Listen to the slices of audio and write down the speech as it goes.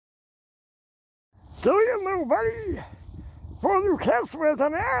Gilligan, little buddy. 4 new castaways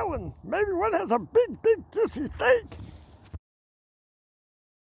on the island. Maybe one has a big, juicy steak.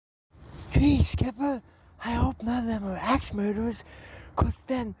 Gee, Skipper, I hope none of them are axe murderers, 'cause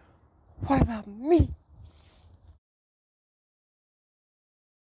then, what about me?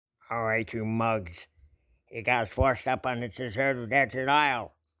 All right, you mugs. You guys forced up on the deserted desert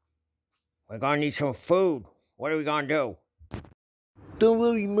isle. We're gonna need some food. What are we gonna do? Don't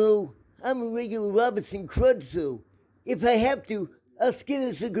worry, Mo. I'm a regular Robinson Crusoe. If I have to, I'll skin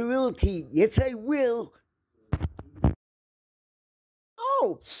us a gorilla teeth. Yes, I will.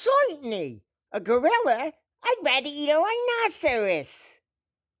 Oh, certainly. A gorilla? I'd rather eat a rhinoceros.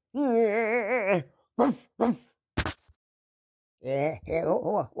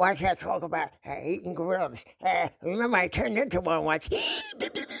 Why's that talk about eating gorillas? Remember I turned into one once.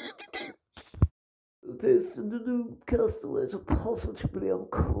 This and the new castaways are positively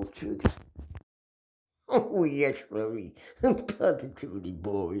uncultured. Oh, yes, Chloe. Positively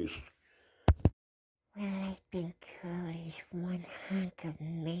boorish. Well, I think Curly's one hunk of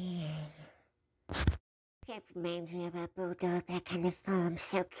man. That reminds me of a bulldog back on the farm,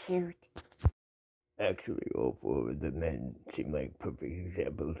 so cute. Actually, all 4 of the men seem like perfect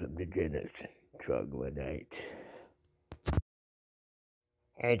examples of the genus troglodyte.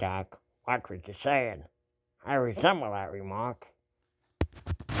 Hey, Doc, watch what you're saying. I resemble that remark.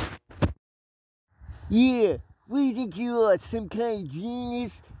 Yeah, what do you think you are, some kind of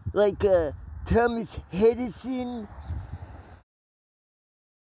genius? Like, Thomas Edison?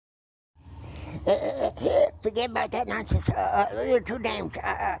 Forget about that nonsense. Your 2 names.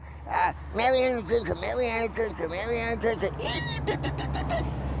 Mariana Drinker.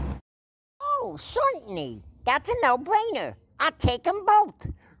 Oh, certainly. That's a no-brainer. I'll take them both.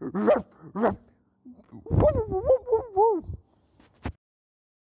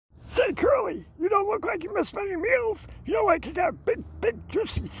 Say, Curly, you don't look like you miss many meals. You look like you got a big,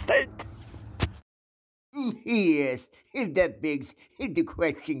 juicy steak. Yes, that begs the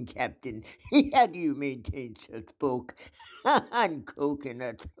question, Captain. How do you maintain such bulk on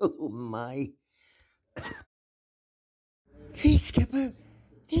coconuts? Oh, my. Gee, Skipper,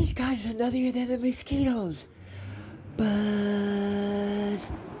 these guys are nuttier than the mosquitoes.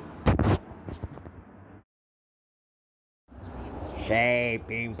 Buzz. Say,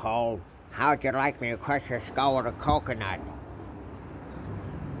 Beanpole, how'd you like me to crush your skull with a coconut?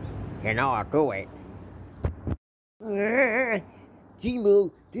 You know I'll do it.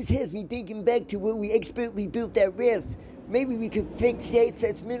 Gmo, this has me thinking back to when we expertly built that raft. Maybe we could fix the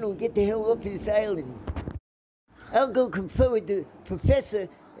excess mineral and get the hell off this island. I'll go confer with the professor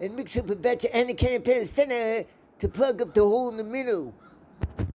and mix up a batch of anacanapana to plug up the hole in the mineral.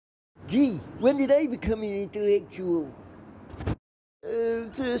 Gee, when did I become an intellectual?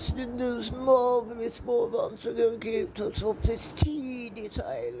 Just in those marvelous moments are going to get us off this tedious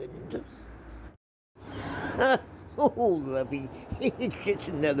island. Oh, lovey, it's just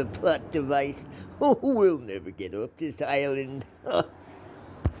another plot device. Oh, we'll never get off this island.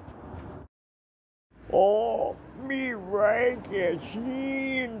 Oh, me right here,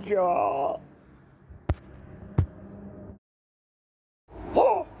 ginger.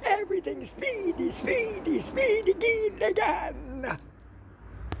 Oh, everything speedy Gilligan.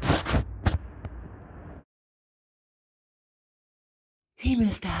 Gee,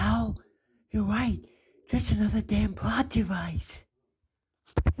 Mr. Howell, you're right. Just another damn plot device.